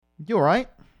You alright?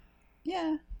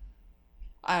 Yeah.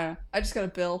 I don't know. I just got a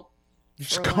bill You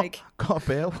just for got a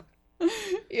bill?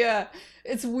 yeah.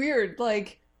 It's weird.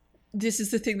 Like, this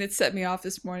is the thing that set me off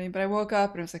this morning, but I woke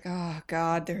up and I was like, oh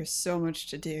God, there's so much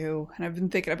to do. And I've been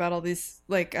thinking about all these,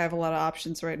 like, I have a lot of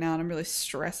options right now and I'm really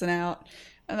stressing out.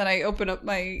 And then I open up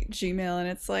my Gmail and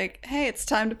it's like, hey, it's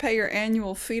time to pay your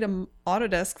annual fee to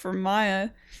Autodesk for Maya.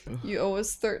 You owe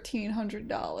us $1,300.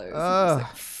 And I was Ugh. like,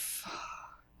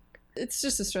 it's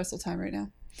just a stressful time right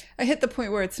now. I hit the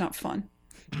point where it's not fun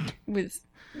with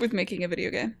making a video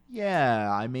game.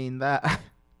 Yeah, I mean that.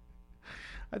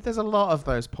 There's a lot of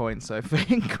those points, I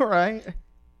think, right?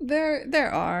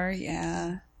 There are,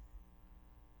 yeah.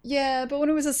 Yeah, but when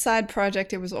it was a side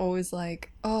project, it was always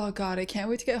like, oh God, I can't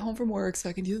wait to get home from work so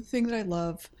I can do the thing that I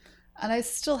love. And I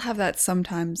still have that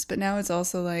sometimes, but now it's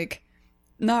also like,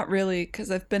 not really,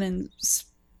 because I've been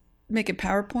making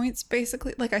PowerPoints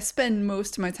basically. Like, I spend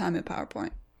most of my time in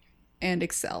PowerPoint and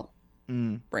Excel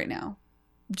right now.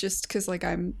 Just because, like,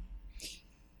 I don't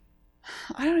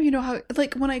even know how,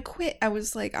 like, when I quit, I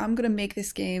was like, I'm going to make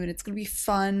this game and it's going to be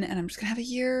fun and I'm just going to have a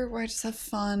year where I just have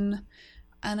fun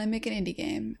and I make an indie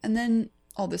game. And then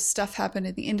all this stuff happened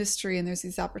in the industry and there's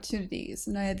these opportunities.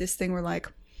 And I had this thing where, like,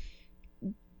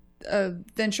 a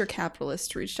venture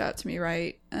capitalist reached out to me,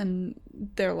 right? And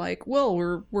they're like, well,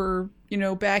 we're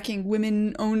backing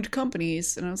women-owned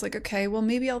companies. And I was like, okay, well,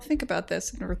 maybe I'll think about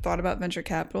this. I've never thought about venture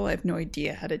capital. I have no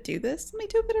idea how to do this. Let me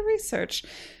do a bit of research.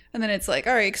 And then it's like,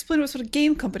 all right, explain to us what a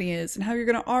game company is and how you're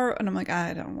going to And I'm like,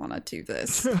 I don't want to do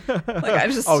this. Like, I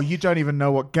just... Oh, you don't even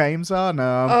know what games are? No,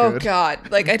 I'm good. God.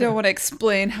 Like, I don't want to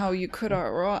explain how you could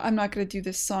I'm not going to do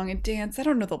this song and dance. I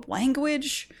don't know the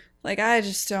language. Like, I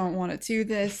just don't want to do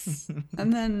this.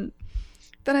 And then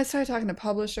I started talking to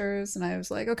publishers and I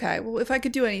was like, okay, well, if I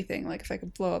could do anything, like if I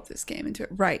could blow up this game and do it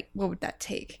right, what would that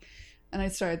take? And I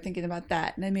started thinking about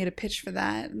that and I made a pitch for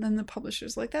that. And then the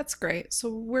publisher's like, that's great. So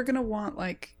we're going to want,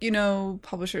 like,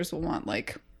 publishers will want,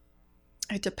 like,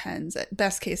 it depends, at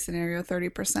best case scenario,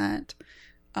 30%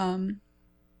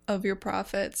 of your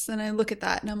profits. And I look at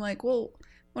that and I'm like, well,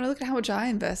 when I look at how much I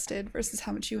invested versus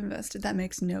how much you invested, that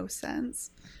makes no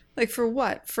sense. Like, for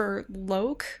what? For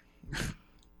Loke?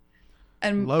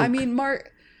 And Loke. I mean,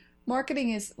 marketing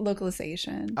is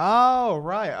localization. Oh,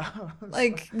 right.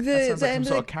 Like, that sounds like some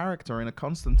sort of character in a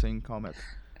Constantine comic.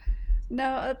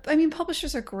 No, I mean,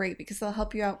 publishers are great because they'll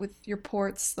help you out with your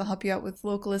ports, they'll help you out with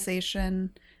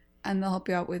localization, and they'll help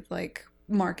you out with, like,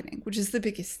 marketing, which is the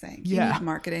biggest thing. You need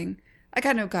marketing. I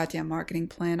got no goddamn marketing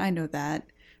plan. I know that.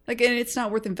 Like, and it's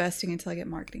not worth investing until I get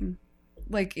marketing.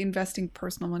 Like, investing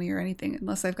personal money or anything,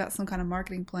 unless I've got some kind of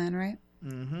marketing plan, right?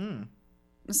 Mm-hmm.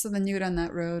 So then you go down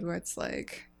that road where it's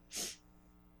like,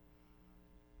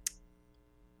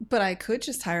 but I could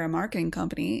just hire a marketing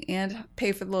company and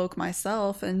pay for the loc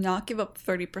myself and not give up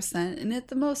 30%. And at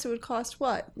the most, it would cost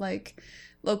what? Like,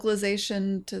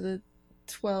 localization to the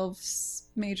 12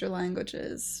 major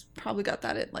languages. Probably got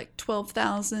that at like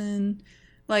 12,000.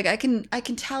 Like, I can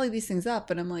tally these things up,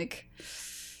 and I'm like,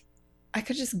 I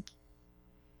could just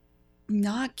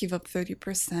not give up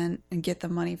 30% and get the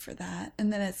money for that.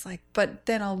 And then it's like, but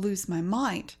then I'll lose my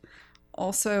mind.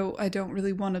 Also, I don't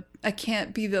really want to, I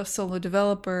can't be the solo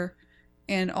developer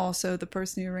and also the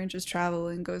person who arranges travel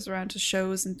and goes around to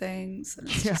shows and things. And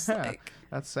it's just like,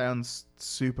 that sounds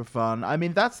super fun. I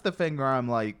mean, that's the thing where I'm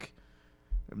like,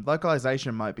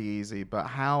 localization might be easy, but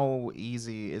how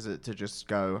easy is it to just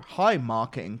go, hi,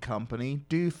 marketing company,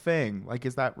 do thing? Like,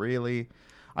 is that really...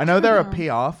 I know there are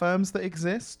PR firms that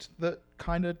exist that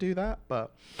kind of do that,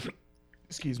 but...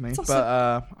 Excuse me.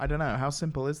 But I don't know. How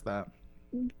simple is that?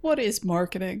 What is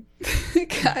marketing?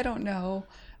 I don't know.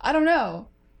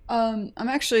 I'm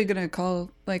actually going to call...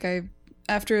 Like,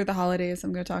 after the holidays,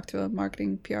 I'm going to talk to a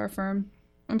marketing PR firm.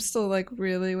 I'm still, like,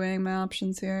 really weighing my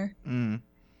options here. Mm.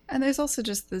 And there's also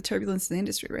just the turbulence in the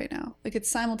industry right now. Like, it's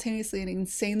simultaneously an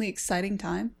insanely exciting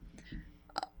time.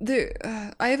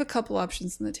 I have a couple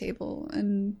options on the table,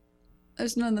 and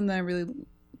there's none of them that I really...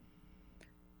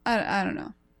 I don't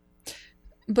know.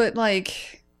 But,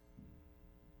 like,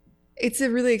 it's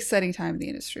a really exciting time in the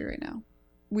industry right now.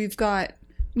 We've got...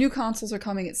 New consoles are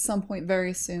coming at some point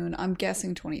very soon. I'm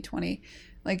guessing 2020.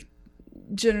 Like,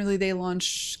 generally they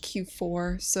launch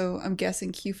Q4, so I'm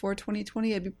guessing Q4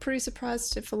 2020. I'd be pretty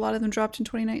surprised if a lot of them dropped in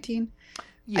 2019.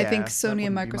 Yeah, I think Sony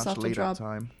and Microsoft will drop.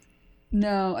 Time.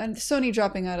 No, and Sony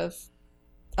dropping out of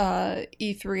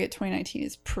E3 at 2019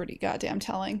 is pretty goddamn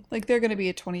telling. Like, they're going to be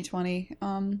at 2020.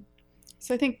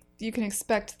 So I think you can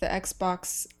expect the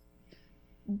Xbox.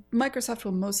 Microsoft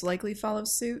will most likely follow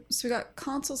suit. So we got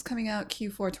consoles coming out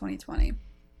Q4 2020,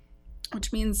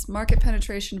 which means market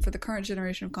penetration for the current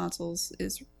generation of consoles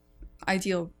is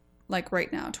ideal, like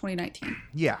right now, 2019.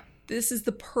 Yeah. This is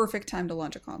the perfect time to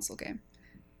launch a console game.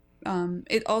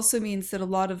 It also means that a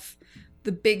lot of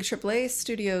the big AAA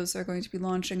studios are going to be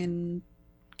launching in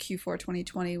Q4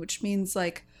 2020, which means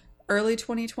like early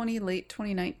 2020, late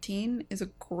 2019 is a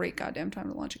great goddamn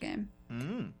time to launch a game.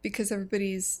 Because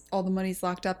all the money's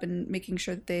locked up in making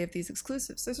sure that they have these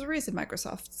exclusives. There's a reason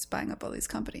Microsoft's buying up all these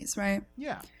companies, right?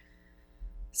 Yeah.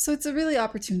 So it's a really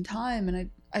opportune time, and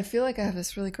I feel like I have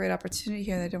this really great opportunity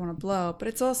here that I don't want to blow. But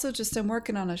it's also just I'm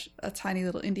working on a tiny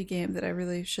little indie game that I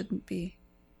really shouldn't be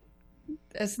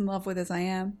as in love with as I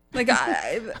am. Like,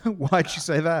 Why'd you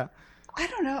say that? I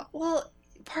don't know. Well,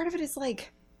 part of it is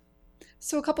like,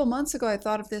 so a couple months ago I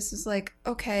thought of this as like,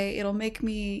 okay, it'll make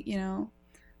me,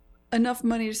 enough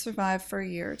money to survive for a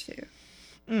year or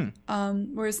two.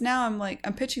 Whereas now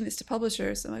I'm pitching this to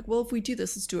publishers. I'm like, well, if we do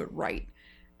this, let's do it right.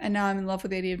 And now I'm in love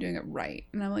with the idea of doing it right.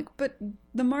 And I'm like, but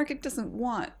the market doesn't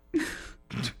want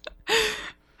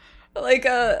like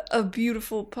a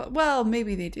beautiful, well,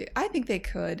 maybe they do. I think they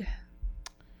could.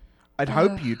 I'd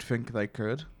hope you'd think they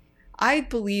could. I'd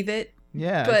believe it.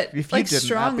 Yeah, but if you didn't,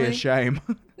 strongly, that'd be a shame.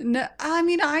 No, I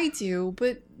mean, I do,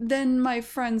 but then my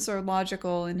friends are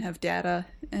logical and have data,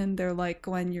 and they're like,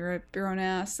 Gwen, you're up your own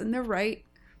ass, and they're right.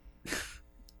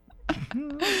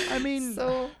 I mean...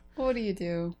 So, what do you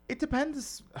do? It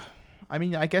depends. I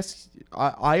mean, I guess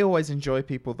I always enjoy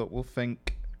people that will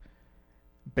think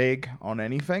big on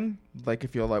anything. Like,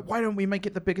 if you're like, why don't we make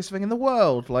it the biggest thing in the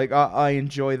world? Like, I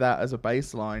enjoy that as a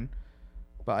baseline.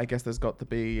 But I guess there's got to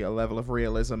be a level of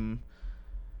realism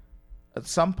at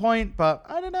some point. But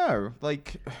I don't know.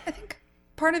 Like, I think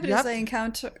part of it is I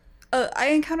encounter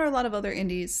a lot of other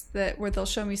indies where they'll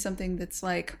show me something that's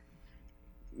like,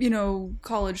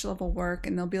 college level work,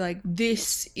 and they'll be like,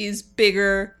 this is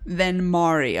bigger than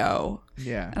Mario.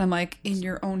 Yeah. And I'm like, in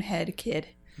your own head, kid.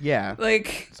 Yeah.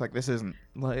 Like, it's like, this isn't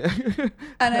like.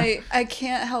 And I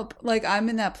can't help, like, I'm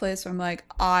in that place where I'm like,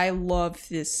 I love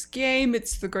this game,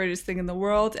 it's the greatest thing in the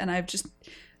world, and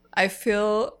I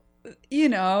feel,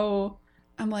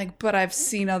 I'm like, but I've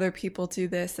seen other people do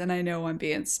this, and I know I'm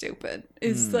being stupid.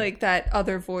 It's like that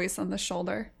other voice on the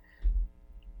shoulder.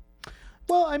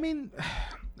 Well, I mean,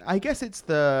 I guess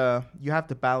you have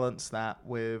to balance that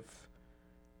with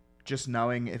just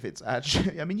knowing if it's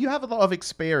actually, I mean, you have a lot of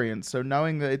experience, so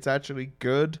knowing that it's actually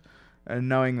good and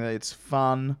knowing that it's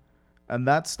fun and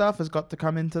that stuff has got to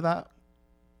come into that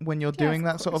when you're doing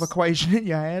that sort of equation in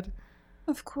your head.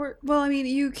 Of course. Well, I mean,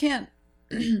 you can't,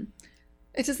 it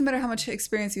doesn't matter how much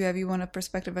experience you have, you want a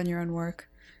perspective on your own work.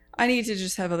 I need to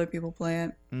just have other people play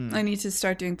it. I need to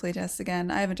start doing playtests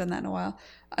again. I haven't done that in a while.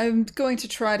 I'm going to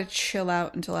try to chill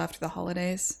out until after the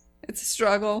holidays. It's a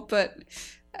struggle, but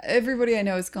everybody I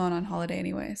know is gone on holiday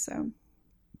anyway, so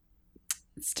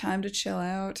it's time to chill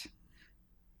out.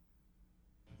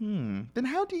 Then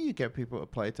how do you get people to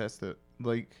playtest it?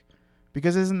 Like,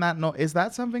 because is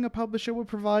that something a publisher would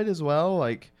provide as well?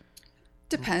 Like,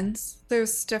 depends.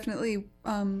 There's definitely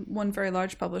one very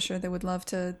large publisher that would love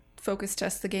to focus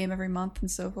test the game every month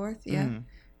and so forth. Yeah.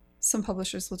 Some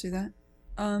publishers will do that.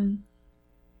 I'm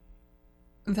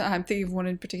thinking of one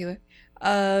in particular.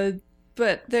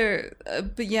 But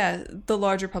yeah, the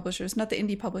larger publishers, not the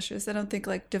indie publishers. I don't think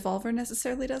like Devolver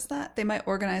necessarily does that. They might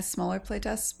organize smaller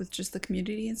playtests with just the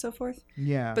community and so forth.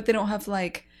 Yeah. But they don't have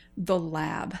like the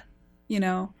lab,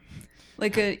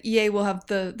 Like EA will have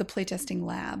the playtesting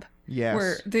lab. Yes.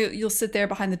 Where you'll sit there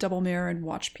behind the double mirror and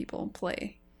watch people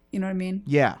play. You know what I mean?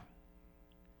 Yeah.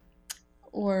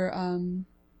 Or and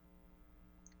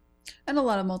a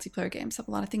lot of multiplayer games have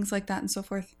a lot of things like that and so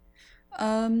forth.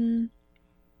 And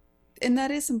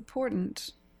that is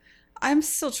important. I'm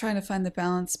still trying to find the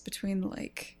balance between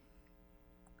like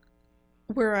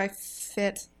where I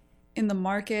fit in the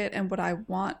market and what I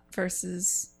want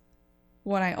versus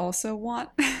what I also want.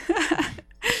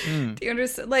 Do you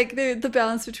understand? Like the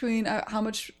balance between how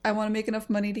much I want to make enough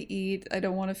money to eat. I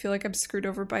don't want to feel like I'm screwed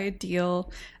over by a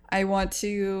deal. I want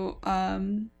to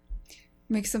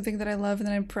make something that I love and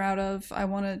that I'm proud of.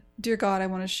 Dear God, I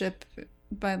want to ship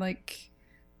by like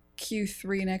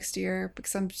Q3 next year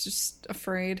because I'm just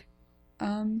afraid.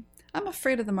 I'm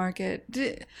afraid of the market.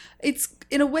 It's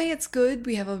in a way it's good.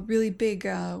 We have a really big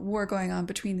war going on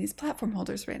between these platform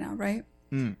holders right now, right?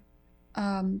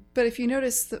 But if you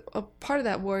notice, a part of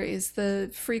that war is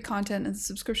the free content and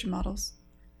subscription models.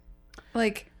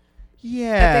 Like,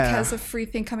 yeah, Epic has a free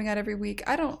thing coming out every week.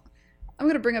 I'm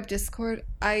going to bring up Discord.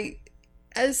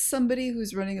 As somebody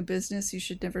who's running a business, you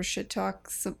should never shit talk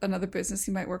another business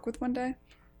you might work with one day.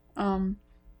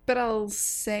 But I'll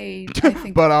say, I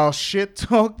think. But I'll shit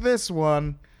talk this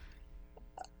one.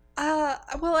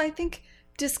 Well, I think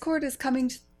Discord is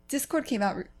coming Discord came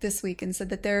out this week and said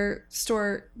that their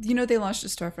store, they launched a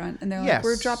storefront, and they're like, Yes.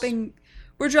 we're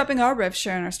dropping our rev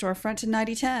share in our storefront to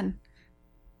 90/10.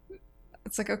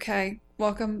 It's like, okay,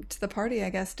 welcome to the party, I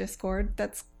guess, Discord.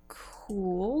 That's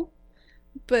cool.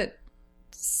 But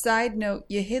side note,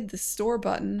 you hid the store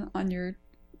button on your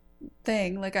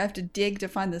thing. Like, I have to dig to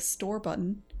find the store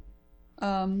button.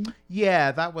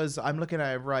 Yeah, I'm looking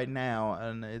at it right now,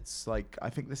 and it's like, I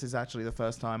think this is actually the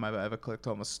first time I've ever clicked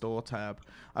on the store tab.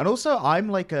 And also,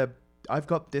 I've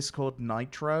got Discord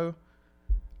Nitro,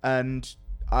 and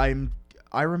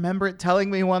I remember it telling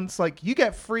me once, like, you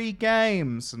get free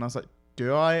games, and I was like,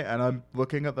 do I? And I'm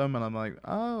looking at them, and I'm like,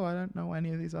 oh, I don't know what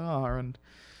any of these are, and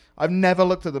I've never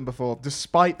looked at them before,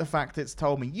 despite the fact it's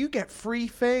told me, you get free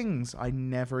things. I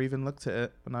never even looked at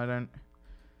it, and I don't...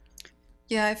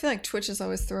 Yeah, I feel like Twitch is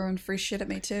always throwing free shit at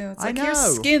me too. It's like, I know.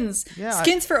 Here's skins. Yeah,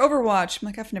 skins for Overwatch. I'm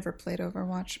like, I've never played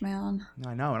Overwatch, man.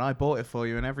 I know, and I bought it for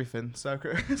you and everything. So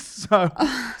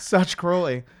such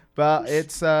cruelty. But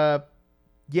it's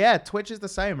Twitch is the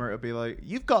same, or it'll be like,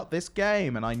 you've got this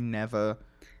game, and I never...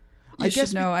 I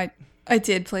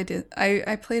did play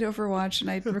I played Overwatch, and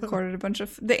I recorded a bunch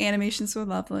of... The animations were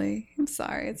lovely. I'm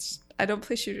sorry. I don't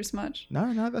play shooters much.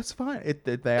 No, that's fine.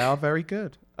 They are very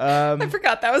good. I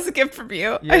forgot that was a gift from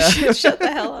you. Yeah. I should shut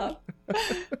the hell up.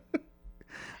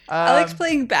 I liked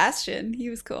playing Bastion.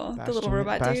 He was cool. The little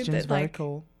robot Bastion's dude. very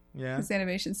cool. Yeah. His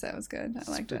animation set was good.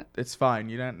 I liked it. It's fine.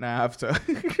 You don't now have to...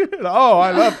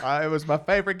 it was my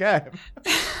favorite game.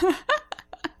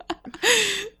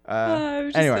 I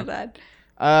was just anyway. so bad.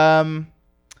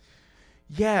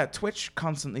 Yeah, Twitch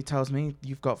constantly tells me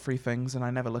you've got free things, and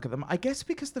I never look at them. I guess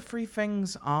because the free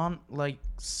things aren't, like,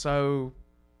 so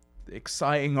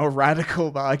exciting or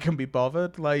radical that I can be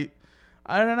bothered. Like,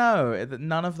 I don't know.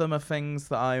 None of them are things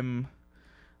that I'm...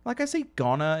 Like, I see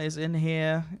Goner is in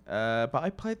here, but I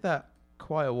played that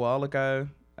quite a while ago.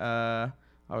 I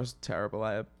was terrible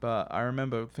at it, but I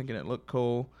remember thinking it looked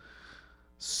cool.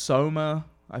 Soma,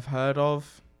 I've heard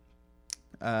of,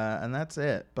 and that's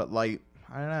it. But, like,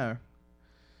 I don't know.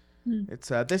 It's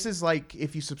this is like,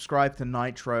 if you subscribe to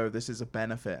Nitro, this is a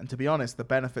benefit. And to be honest, the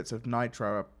benefits of Nitro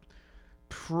are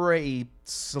pretty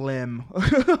slim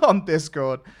on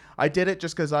Discord. I did it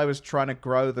just because I was trying to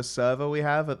grow the server we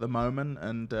have at the moment,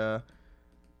 and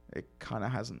it kind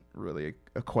of hasn't really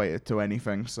equated to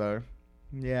anything. So,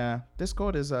 yeah,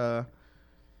 Discord is I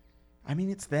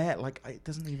mean, it's there. Like, it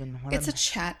doesn't even... It's a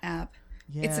chat app.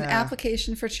 Yeah. It's an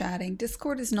application for chatting.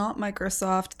 Discord is not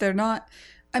Microsoft. They're not...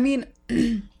 I mean...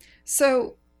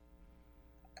 So,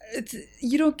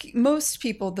 most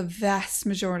people, the vast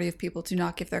majority of people, do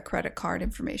not give their credit card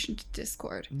information to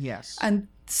Discord. Yes. And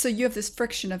so you have this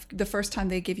friction of the first time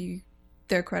they give you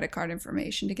their credit card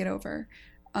information to get over.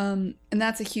 And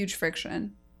that's a huge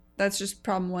friction. That's just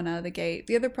problem one out of the gate.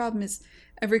 The other problem is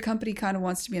every company kind of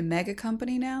wants to be a mega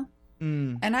company now.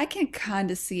 And I can kind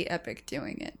of see Epic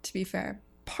doing it, to be fair.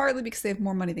 Partly because they have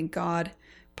more money than God.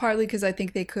 Partly because I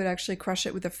think they could actually crush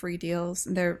it with the free deals,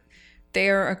 and they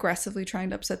are aggressively trying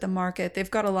to upset the market. They've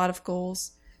got a lot of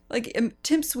goals. Like,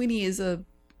 Tim Sweeney is a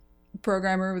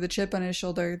programmer with a chip on his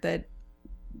shoulder that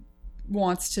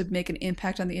wants to make an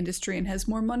impact on the industry and has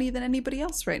more money than anybody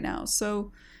else right now.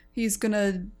 So he's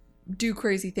gonna do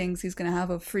crazy things. He's gonna have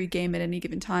a free game at any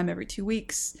given time every 2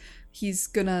 weeks. He's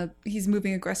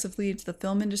moving aggressively into the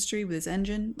film industry with his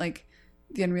engine. Like,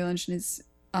 the Unreal Engine is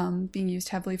being used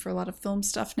heavily for a lot of film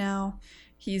stuff now.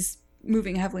 He's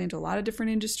moving heavily into a lot of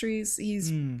different industries. He's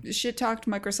shit-talked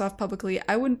Microsoft publicly.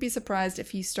 I wouldn't be surprised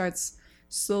if he starts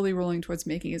slowly rolling towards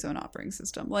making his own operating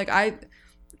system. Like, I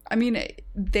mean,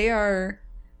 they are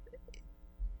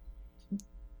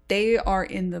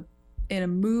in a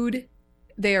mood.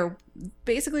 They are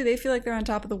basically, they feel like they're on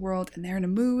top of the world, and they're in a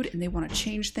mood, and they want to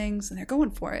change things, and they're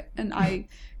going for it. And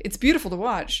it's beautiful to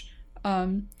watch.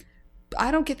 I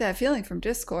don't get that feeling from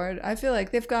Discord. I feel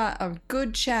like they've got a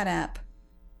good chat app.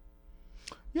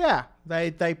 Yeah,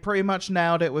 they pretty much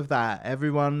nailed it with that.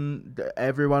 Everyone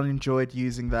enjoyed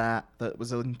using that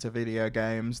was into video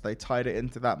games. They tied it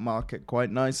into that market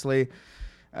quite nicely.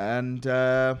 And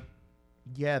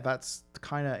yeah, that's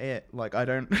kind of it. Like, I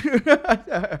don't...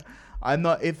 I'm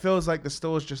not... It feels like the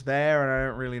store's just there, and I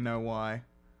don't really know why.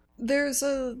 There's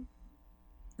a...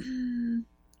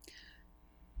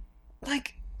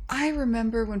 like... I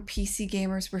remember when PC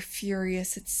gamers were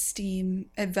furious at Steam,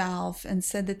 at Valve, and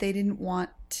said that they didn't want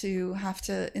to have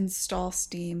to install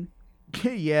Steam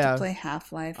to play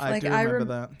Half-Life. I do remember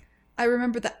that. I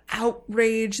remember the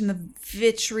outrage and the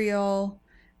vitriol,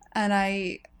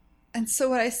 and so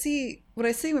what I see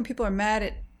when people are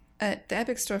mad at the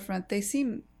Epic storefront, they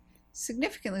seem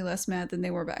significantly less mad than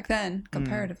they were back then,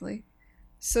 comparatively.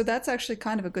 So that's actually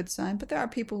kind of a good sign. But there are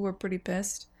people who are pretty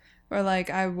pissed. Or like,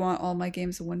 I want all my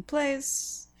games in one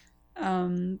place.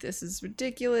 This is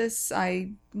ridiculous.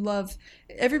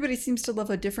 Everybody seems to love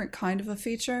a different kind of a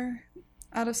feature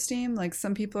out of Steam. Like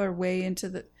some people are way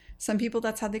into some people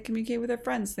that's how they communicate with their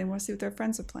friends. They want to see what their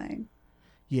friends are playing.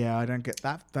 Yeah, I don't get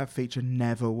that. That feature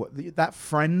never. That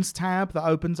Friends tab that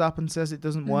opens up and says it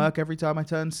doesn't work every time I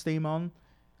turn Steam on.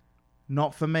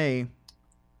 Not for me.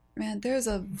 Man, there's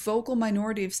a vocal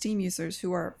minority of Steam users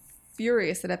who are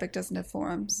furious that Epic doesn't have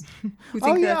forums. Who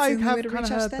think that's the only way to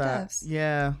reach out to the devs.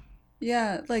 Yeah.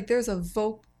 Yeah, like there's a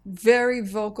very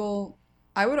vocal.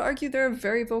 I would argue they're a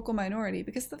very vocal minority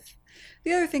because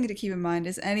the other thing to keep in mind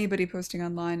is anybody posting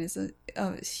online is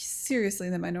seriously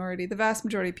in the minority. The vast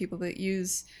majority of people that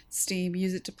use Steam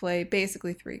use it to play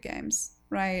basically 3 games,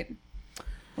 right?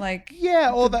 Like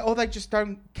yeah, or they just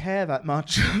don't care that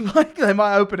much. Like they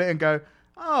might open it and go,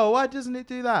 "Oh, why doesn't it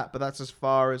do that?" But that's as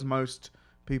far as most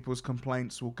people's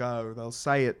complaints will go. They'll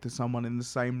say it to someone in the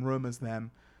same room as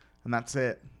them, and that's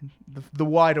it. The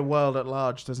wider world at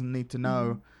large doesn't need to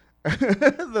know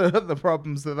the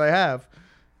problems that they have.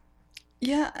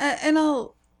 Yeah, and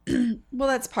I'll well,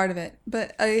 that's part of it,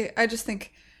 but I just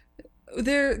think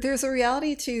there's a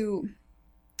reality to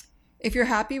if you're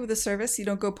happy with a service, you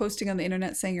don't go posting on the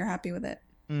internet saying you're happy with it.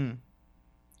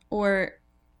 Or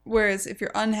whereas if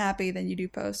you're unhappy, then you do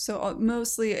post. So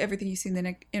mostly everything you see in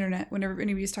the internet, whenever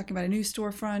anybody's talking about a new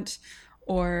storefront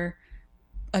or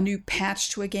a new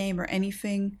patch to a game or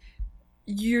anything,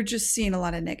 you're just seeing a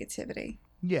lot of negativity.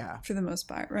 Yeah. For the most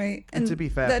part, right? And to be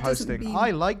fair, posting, I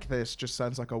like this just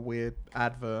sounds like a weird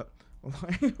advert.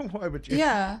 Why would you?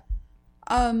 Yeah.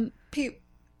 And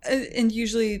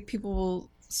usually people will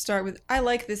start with, I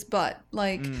like this, but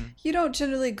like you don't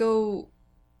generally go,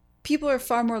 people are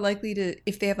far more likely to,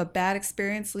 if they have a bad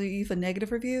experience, leave a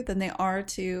negative review than they are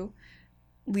to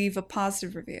leave a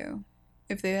positive review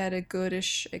if they had a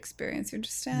goodish experience, you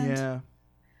understand? Yeah.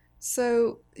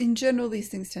 So in general, these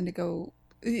things tend to go,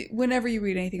 whenever you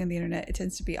read anything on the internet, it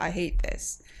tends to be, I hate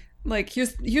this. Like,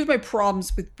 here's my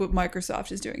problems with what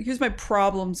Microsoft is doing. Here's my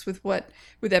problems with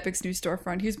Epic's new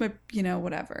storefront. Here's my,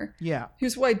 whatever. Yeah.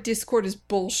 Here's why Discord is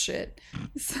bullshit.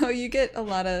 So you get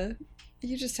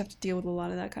you just have to deal with a lot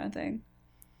of that kind of thing.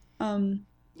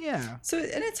 Yeah. So,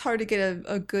 and it's hard to get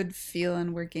a good feel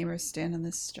on where gamers stand on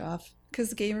this stuff.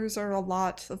 Because gamers are a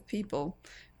lot of people.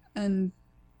 And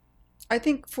I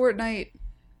think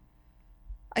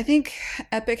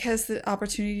Epic has the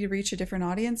opportunity to reach a different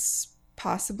audience,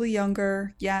 possibly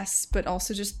younger, yes, but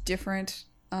also just different.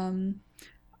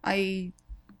 I've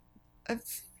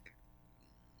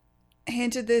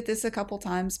hinted at this a couple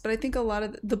times, but I think a lot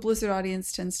of the Blizzard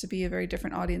audience tends to be a very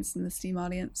different audience than the Steam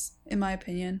audience, in my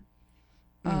opinion.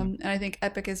 And I think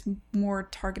Epic is more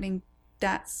targeting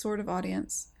that sort of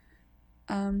audience.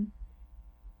 And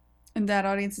that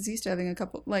audience is used to having a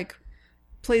couple,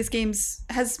 plays games,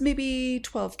 has maybe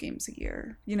 12 games a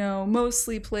year,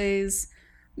 mostly plays,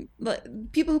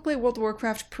 people who play World of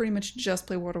Warcraft pretty much just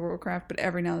play World of Warcraft, but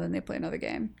every now and then they play another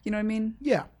game, you know what I mean?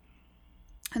 Yeah.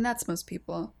 And that's most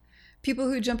people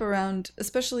who jump around,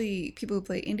 especially people who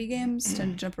play indie games,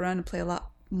 tend to jump around and play a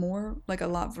lot more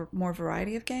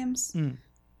variety of games.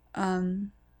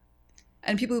 And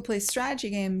people who play strategy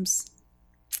games,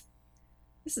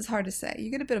 this is hard to say, you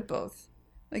get a bit of both.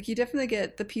 Like, you definitely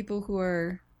get the people who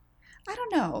are, I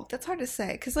don't know, that's hard to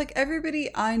say. Because, everybody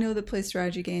I know that plays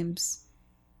strategy games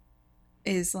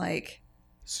is,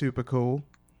 super cool.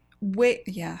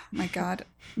 Yeah, my God.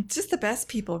 Just the best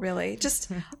people, really.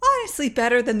 Just honestly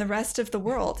better than the rest of the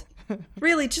world.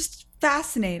 Really, just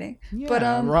fascinating. Yeah, but,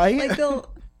 right?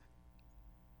 They'll...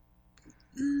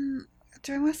 do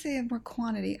I want to say more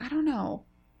quantity? I don't know.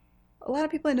 A lot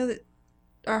of people I know that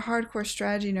are hardcore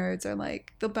strategy nerds are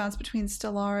they'll bounce between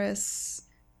Stellaris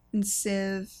and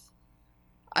Civ.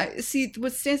 I see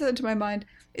what stands out into my mind.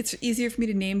 It's easier for me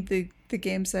to name the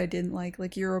games that I didn't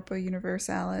like Europa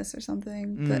Universalis or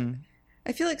something. But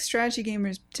I feel like strategy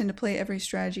gamers tend to play every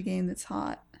strategy game that's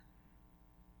hot.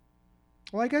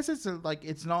 Well, I guess it's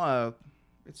not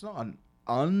an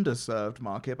underserved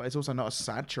market, but it's also not a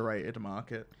saturated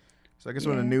market. So I guess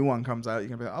when a new one comes out, you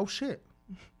can be like, oh shit.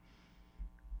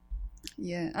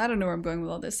 Yeah, I don't know where I'm going with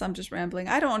all this. I'm just rambling.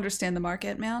 I don't understand the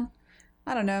market, man.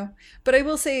 I don't know. But I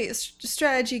will say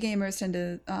strategy gamers tend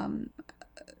to...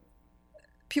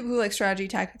 people who like strategy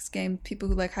tactics games, people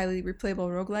who like highly replayable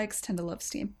roguelikes tend to love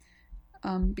Steam.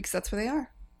 Because that's where they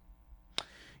are.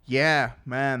 Yeah,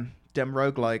 man. Dem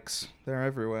roguelikes. They're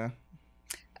everywhere.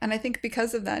 And I think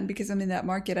because of that, and because I'm in that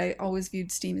market, I always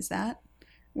viewed Steam as that.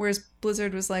 Whereas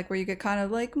Blizzard was where you get kind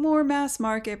of more mass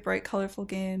market, bright, colorful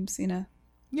games,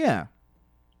 Yeah.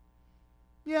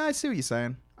 Yeah, I see what you're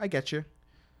saying. I get you.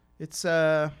 It's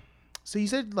So you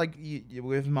said like you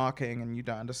with marketing and you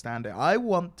don't understand it. I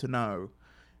want to know,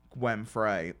 Gwen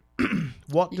Frey,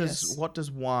 Yes. what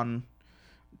does one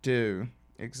do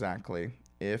exactly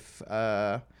if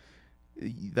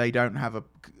they don't have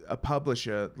a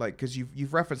publisher, like, because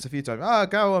you've referenced a few times, oh,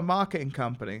 go a marketing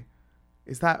company.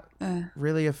 Is that Uh,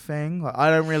 really a thing? Like, I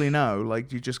don't really know. Like,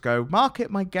 do you just go market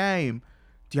my game?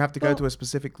 Do you have to go to well, a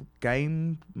specific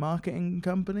game marketing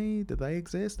company? Do they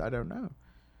exist? I don't know.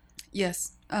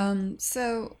 yes.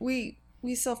 So we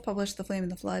self-published The Flame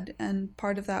and the Flood, and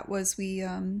part of that was we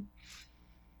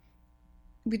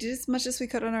did as much as we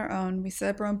could on our own. We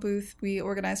set up our own booth. We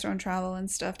organized our own travel and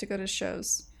stuff to go to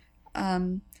shows.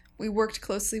 Um, we worked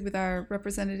closely with our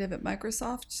representative at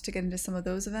Microsoft to get into some of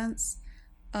those events,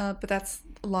 but that's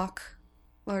luck,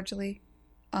 largely.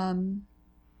 Um,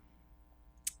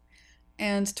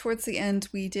 and towards the end,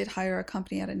 we did hire a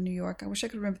company out in New York. I wish I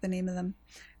could remember the name of them,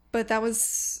 but that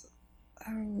was, oh,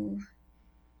 I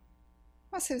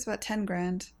want to say it was about 10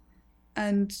 grand.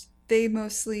 And they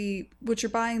mostly, what you're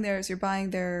buying there is you're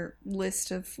buying their list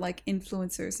of like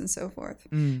influencers and so forth.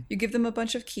 Mm. You give them a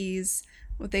bunch of keys.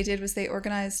 What they did was they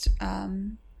organized a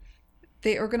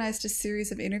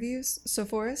series of interviews. So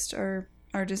Forrest, our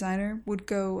designer, would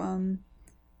go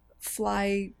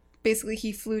fly. Basically,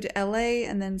 he flew to LA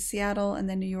and then Seattle and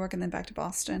then New York and then back to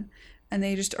Boston, and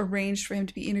they just arranged for him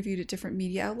to be interviewed at different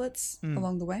media outlets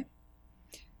along the way.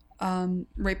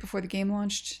 Right before the game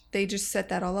launched, they just set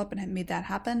that all up and had made that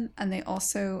happen. And they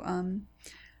also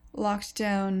locked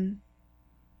down.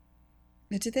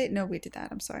 Did they? No, we did that.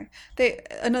 I'm sorry.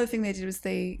 Another thing they did was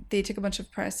they took a bunch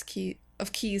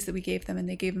of keys that we gave them and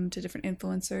they gave them to different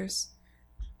influencers.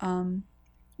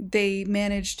 They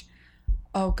managed.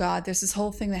 Oh God, there's this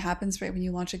whole thing that happens right when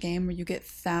you launch a game where you get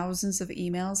thousands of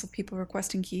emails of people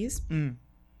requesting keys, and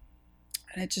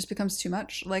it just becomes too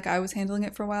much. Like I was handling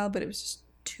it for a while, but it was just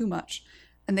too much,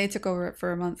 and they took over it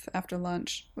for a month after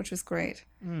launch, which was great.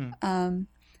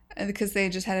 Because they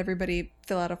just had everybody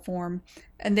fill out a form,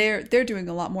 and they're doing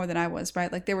a lot more than I was,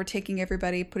 right? Like they were taking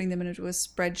everybody, putting them into a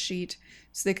spreadsheet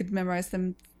so they could memorize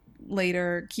them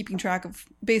later, keeping track of.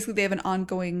 Basically, they have an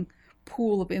ongoing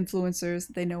pool of influencers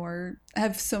that they know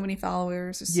have so many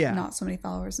followers or not so many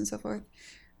followers and so forth.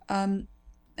 And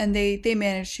they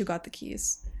managed who got the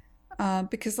keys,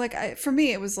 because like for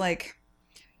me it was like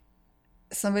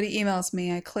somebody emails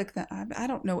me, I click that. I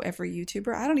don't know every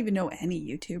YouTuber. I don't even know any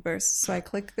YouTubers. So I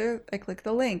click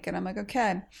the link and I'm like,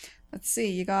 okay, let's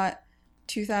see. You got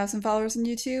 2,000 followers on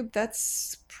YouTube.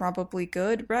 That's probably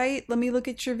good, right? Let me look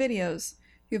at your videos.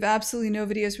 You have absolutely no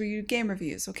videos where you do game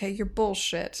reviews. Okay, you're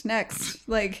bullshit. Next,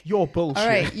 like you're bullshit. All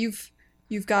right, you've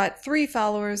got 3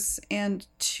 followers and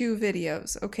 2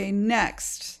 videos. Okay,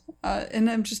 next. And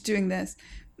I'm just doing this.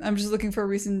 I'm just looking for a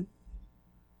reason.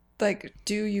 Like,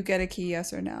 do you get a key,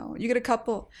 yes or no? You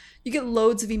get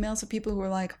loads of emails of people who are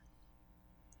like,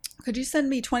 could you send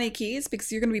me 20 keys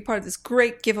because you're going to be part of this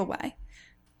great giveaway?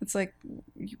 It's like,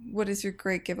 what is your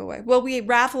great giveaway? Well, we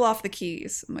raffle off the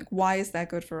keys. I'm like, why is that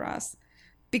good for us?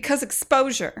 Because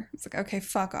exposure. It's like, okay,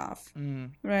 fuck off.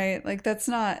 Right? Like, that's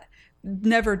not,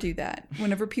 never do that.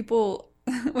 Whenever people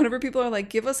are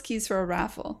like, give us keys for a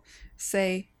raffle,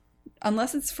 say,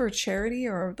 unless it's for a charity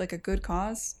or like a good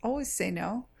cause, always say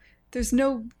no.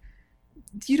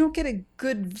 You don't get a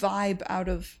good vibe out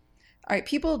of, all right,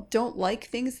 people don't like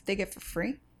things that they get for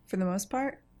free for the most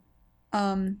part.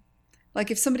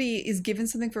 Like if somebody is given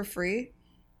something for free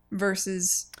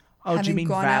versus do you mean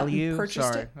gone value? Out and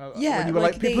purchased Sorry. it. Yeah. When you were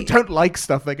like people don't like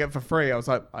stuff they get for free, I was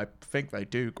like, I think they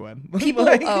do, Gwen. People,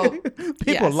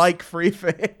 people like free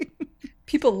things.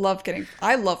 People love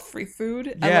I love free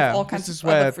food. Yeah, I love all kinds of,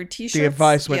 I love free t-shirts. The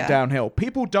advice went downhill.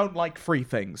 People don't like free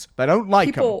things. They don't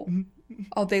like them.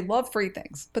 Oh, they love free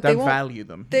things, but they won't value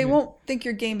them. They won't think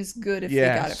your game is good if they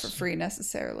got it for free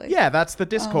necessarily. Yeah, that's the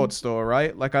Discord store,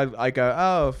 right? Like I go,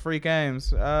 oh, free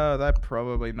games. Oh, they're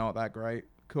probably not that great.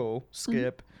 Cool.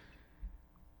 Skip.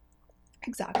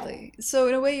 Exactly. So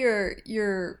in a way,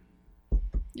 you're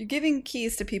giving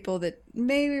keys to people that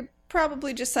maybe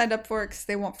probably just signed up for it because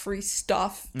they want free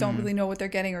stuff, don't really know what they're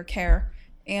getting or care,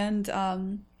 and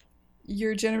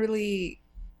you're generally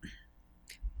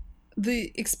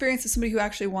the experience of somebody who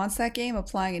actually wants that game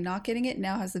applying and not getting it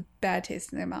now has a bad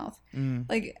taste in their mouth.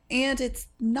 Like, and it's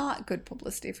not good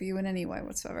publicity for you in any way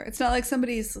whatsoever. It's not like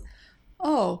somebody's,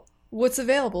 oh, what's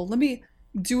available? Let me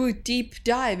do a deep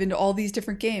dive into all these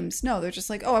different games. No, they're just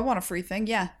like, oh, I want a free thing.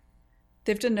 Yeah.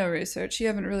 They've done no research. You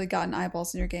haven't really gotten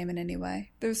eyeballs in your game in any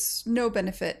way. There's no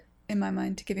benefit in my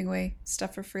mind to giving away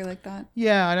stuff for free like that.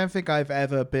 Yeah, I don't think I've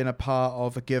ever been a part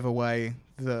of a giveaway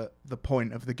the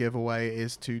point of the giveaway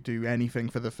is to do anything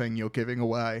for the thing you're giving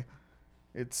away.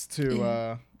 It's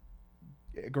to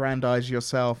aggrandize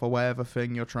yourself or whatever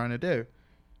thing you're trying to do.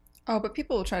 Oh, but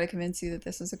people will try to convince you that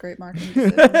this is a great marketing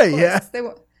decision. Of course, Yeah.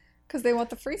 Because they want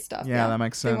the free stuff. Yeah, that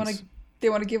makes sense. They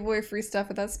want to give away free stuff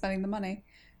without spending the money.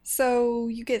 So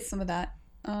you get some of that.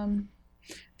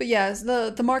 But yeah,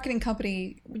 the marketing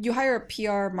company, you hire a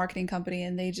PR marketing company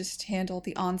and they just handle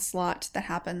the onslaught that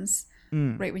happens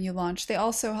right when you launch. They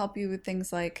also help you with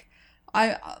things like,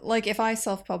 if I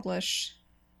self-publish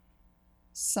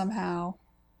somehow,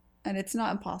 and it's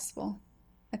not impossible,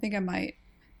 I think I might.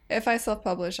 If I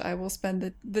self-publish, I will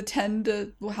spend the 10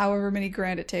 to however many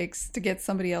grand it takes to get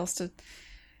somebody else to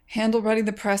handle writing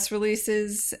the press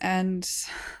releases. And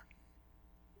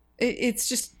it's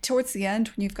just towards the end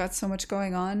when you've got so much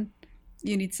going on,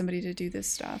 you need somebody to do this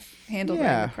stuff. Handle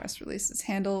writing the press releases,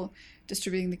 handle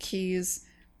distributing the keys,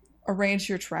 arrange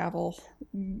your travel,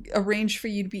 arrange for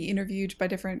you to be interviewed by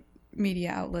different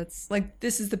media outlets. Like,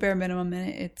 this is the bare minimum and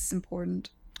it's important.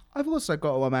 I've also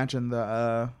got to imagine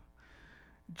that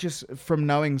just from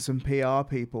knowing some PR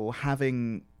people,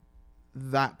 having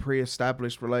that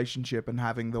pre-established relationship and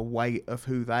having the weight of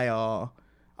who they are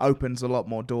opens a lot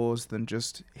more doors than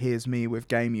just, here's me with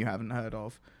game you haven't heard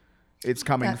of. It's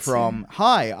coming from,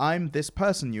 hi, I'm this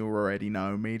person you already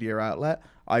know, media outlet.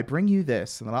 I bring you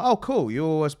this. And they're like, oh, cool. You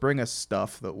always bring us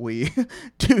stuff that we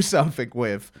do something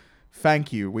with.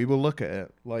 Thank you. We will look at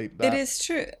it like that. It is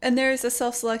true. And there's a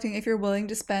self-selecting, if you're willing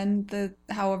to spend the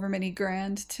however many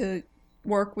grand to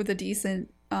work with a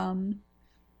decent, a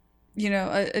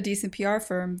decent PR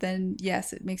firm, then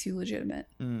yes, it makes you legitimate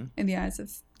in the eyes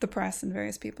of the press and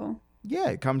various people. Yeah,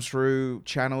 it comes through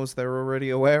channels they're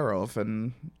already aware of,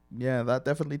 and yeah, that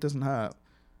definitely doesn't hurt.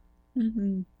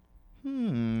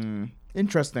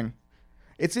 Interesting.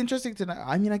 It's interesting to know.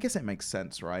 I mean, I guess it makes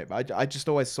sense, right? But I just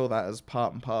always saw that as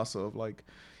part and parcel of like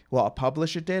what a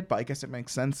publisher did, but I guess it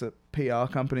makes sense that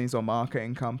PR companies or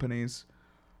marketing companies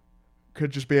could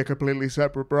just be a completely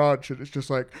separate branch, and it's just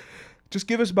like, just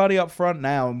give us money up front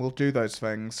now and we'll do those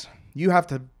things. You have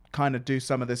to kind of do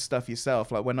some of this stuff yourself.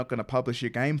 Like, we're not going to publish your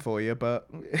game for you, but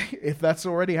if that's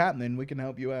already happening, we can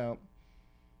help you out.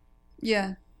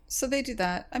 Yeah, so they do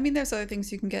that. I mean, there's other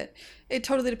things you can get. It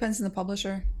totally depends on the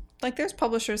publisher. Like, there's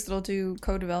publishers that'll do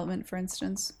co-development, for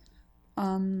instance.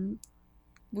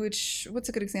 What's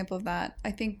a good example of that?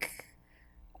 I think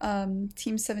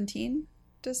Team 17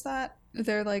 does that.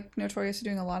 They're like notorious for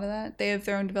doing a lot of that. They have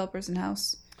their own developers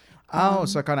in-house.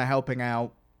 So kind of helping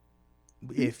out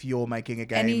if you're making a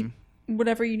game.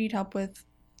 Whatever you need help with.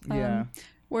 Yeah.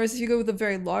 Whereas if you go with a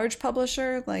very large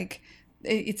publisher, like,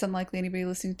 it's unlikely anybody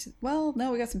listening to... Well,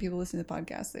 no, we got some people listening to the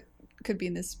podcast that could be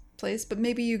in this place. But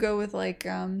maybe you go with, like,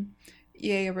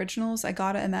 EA Originals. I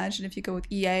gotta imagine if you go with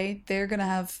EA, they're gonna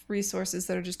have resources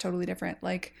that are just totally different.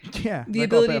 Like, yeah, the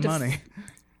ability to... money.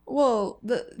 Well,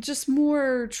 just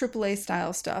more AAA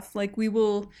style stuff. Like, we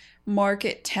will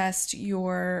market test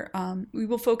your, we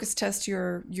will focus test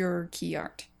your key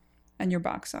art and your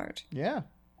box art. Yeah.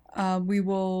 We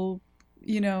will,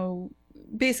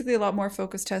 basically a lot more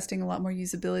focus testing, a lot more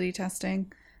usability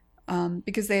testing,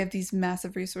 because they have these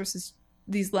massive resources,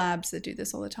 these labs that do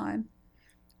this all the time.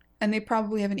 And they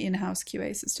probably have an in-house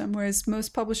QA system, whereas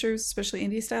most publishers, especially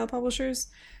indie style publishers,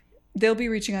 they'll be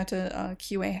reaching out to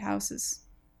QA houses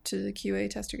to QA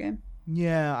test your game.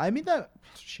 Yeah, I mean,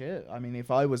 if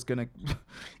I was gonna,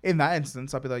 in that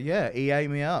instance, I'd be like, yeah, EA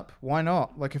me up. Why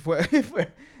not? Like,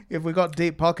 if we got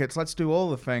deep pockets, let's do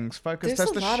all the things. Focus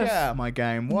test the shit out of my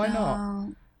game. Why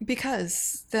not?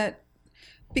 Because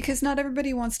not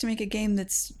everybody wants to make a game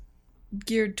that's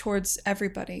geared towards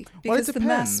everybody. Because the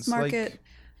mass market,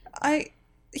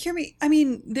 hear me. I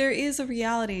mean, there is a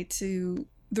reality to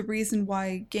the reason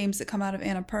why games that come out of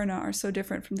Annapurna are so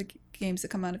different from the games that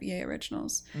come out of EA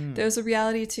Originals. There's a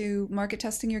reality to market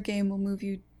testing your game will move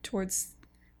you towards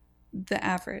the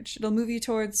average. It'll move you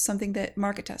towards something that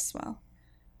market tests well.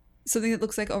 Something that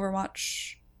looks like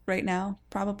Overwatch right now,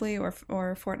 probably, or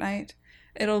Fortnite.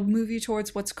 It'll move you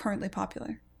towards what's currently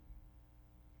popular.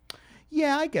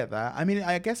 Yeah, I get that. I mean,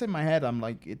 I guess in my head, I'm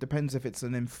like, it depends if it's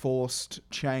an enforced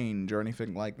change or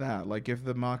anything like that. Like, if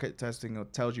the market testing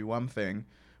tells you one thing,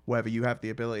 whether you have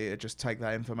the ability to just take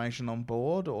that information on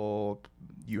board or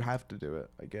you have to do it,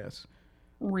 I guess.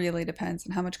 Really depends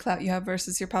on how much clout you have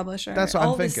versus your publisher. That's what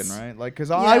I'm thinking, right? Like, because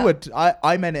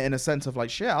I meant it in a sense of like,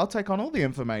 shit, I'll take on all the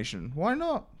information. Why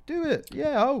not? Do it.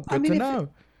 Yeah, good to know.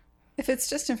 If it's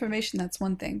just information, that's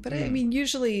one thing. But I mean,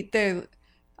 usually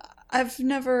I've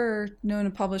never known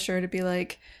a publisher to be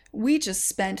like, we just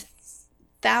spent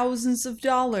thousands of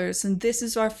dollars and this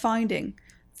is our finding.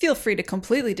 feel free to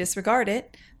completely disregard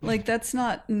it. Like, that's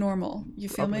not normal. You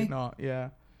feel Probably me? not, yeah.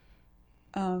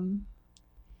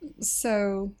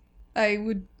 So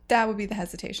that would be the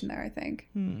hesitation there, I think.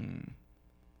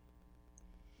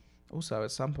 Also,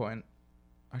 at some point,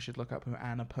 I should look up who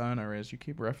Anna Perna is. You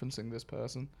keep referencing this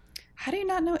person. How do you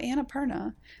not know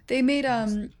Annapurna? They made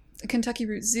Kentucky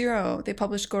Route Zero. They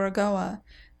published Gorogoa.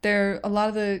 A lot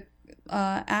of the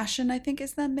Ashen, I think,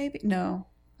 is them, maybe? No,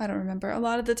 I don't remember. A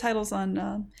lot of the titles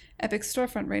on Epic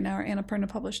Storefront right now are Annapurna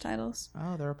published titles.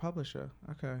 Oh, they're a publisher.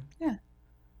 Okay. Yeah.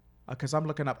 Because I'm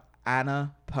looking up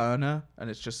Anna Perna, and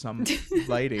it's just some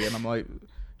lady, and I'm like,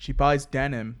 she buys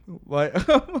denim. Like,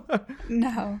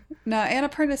 No.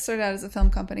 Annapurna started out as a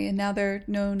film company, and now they're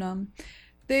known.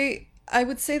 I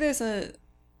would say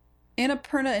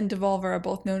Annapurna and Devolver are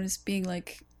both known as being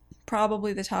like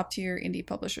probably the top tier indie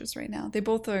publishers right now. They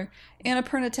both are.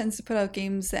 Annapurna tends to put out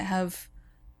games that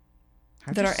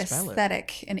are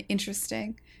aesthetic and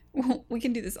interesting. Well, we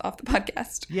can do this off the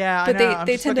podcast. Yeah, but I know.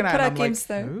 they tend to put out games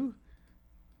that.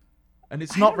 And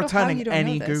it's not returning don't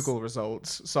any know this. Google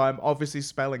results, so I'm obviously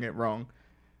spelling it wrong.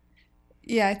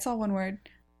 Yeah, it's all one word.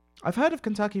 I've heard of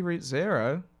Kentucky Route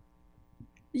Zero.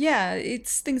 Yeah,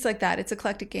 it's things like that. It's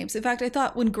eclectic games. In fact, I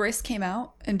thought when Gris came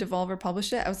out and Devolver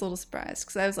published it, I was a little surprised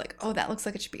because I was like, oh, that looks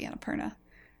like it should be Annapurna.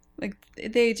 Like,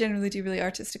 they generally do really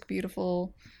artistic,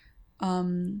 beautiful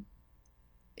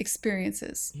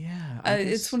experiences. Yeah.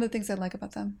 It's one of the things I like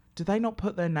about them. Do they not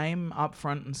put their name up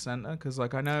front and center? Because,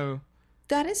 like, I know...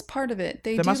 That is part of it.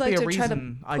 They there do must like be a to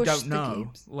reason try to push I don't the know,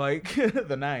 games. like,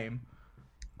 the name.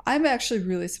 I'm actually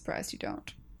really surprised you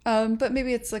don't. But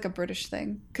maybe it's like a British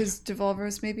thing because Devolver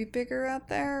is maybe bigger out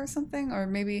there or something, or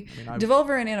maybe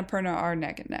Devolver and Annapurna are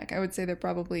neck and neck. I would say they're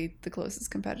probably the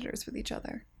closest competitors with each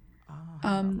other.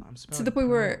 To the point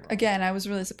where, again, I was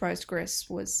really surprised Gris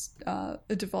was a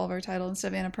Devolver title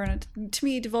instead of Annapurna. To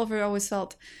me, Devolver always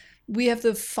felt we have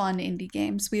the fun indie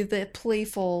games, we have the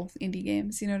playful indie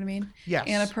games. You know what I mean? Yes.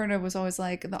 Annapurna was always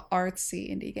like the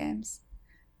artsy indie games.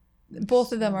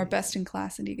 Both of them are best in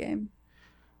class indie game.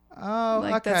 Oh,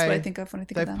 like, okay. That's what I think of when I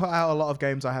think of They've them. put out a lot of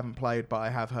games I haven't played, but I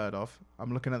have heard of.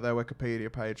 I'm looking at their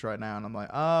Wikipedia page right now, and I'm like,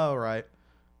 oh, right.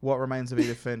 What Remains of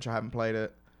Edith Finch, I haven't played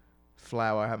it.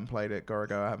 Flower, I haven't played it.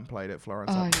 Gorogo, I haven't played it.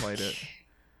 Florence, I haven't played it.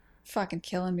 Fucking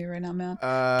killing me right now, man.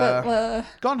 But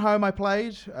Gone Home, I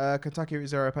played. Kentucky Route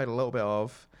Zero, I played a little bit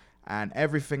of. And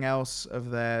everything else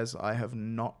of theirs, I have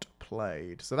not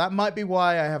played. So that might be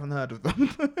why I haven't heard of them.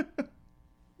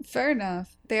 Fair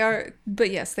enough. They are, but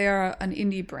yes, they are an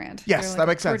indie brand. Yes, like that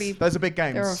makes sense. Those are big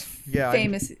games. They're a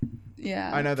famous,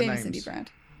 I know the famous names. indie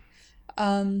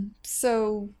brand.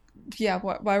 So yeah,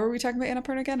 why were we talking about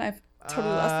Annapurna again? I've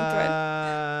totally lost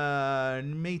the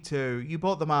thread. Me too. You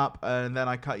brought them up, and then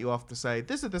I cut you off to say,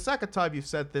 this is the second time you've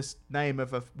said this name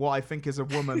of what I think is a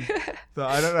woman that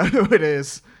I don't know who it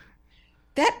is.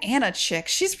 That Anna chick,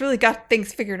 she's really got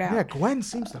things figured out. Yeah, Gwen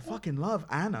seems to fucking love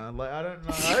Anna. Like, I don't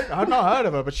know. I've not heard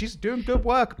of her, but she's doing good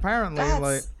work,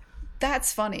 apparently.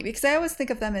 That's funny, because I always think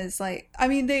of them as like, I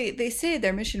mean, they say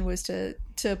their mission was to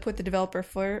put the developer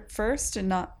first and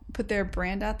not put their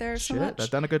brand out there so much. They've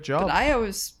done a good job. But I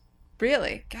always,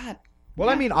 really, God. Well,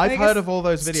 yeah. I mean, I've heard of all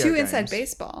those video games. It's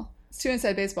too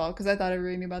inside baseball, because I thought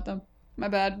everybody knew about them. My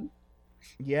bad.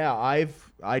 Yeah,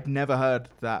 I'd never heard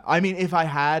that. I mean, if I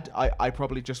had, I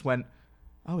probably just went,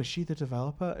 oh, is she the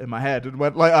developer? In my head, and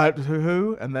went like,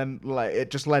 who? And then like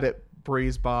it just let it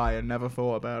breeze by and never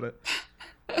thought about it.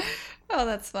 Oh,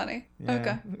 that's funny. Yeah.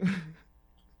 Okay.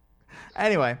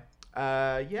 Anyway,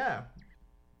 yeah.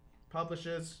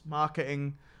 Publishers,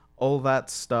 marketing, all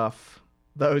that stuff.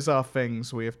 Those are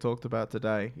things we have talked about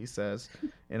today, he says,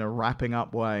 in a wrapping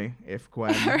up way, if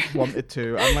Gwen wanted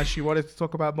to, unless she wanted to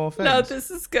talk about more things. No,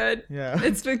 this is good. Yeah.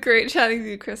 It's been great chatting to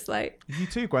you, Chris Light. You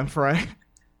too, Gwen Frey.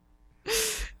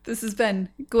 This has been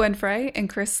Gwen Frey and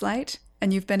Chris Light,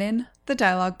 and you've been in the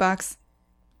Dialogue Box.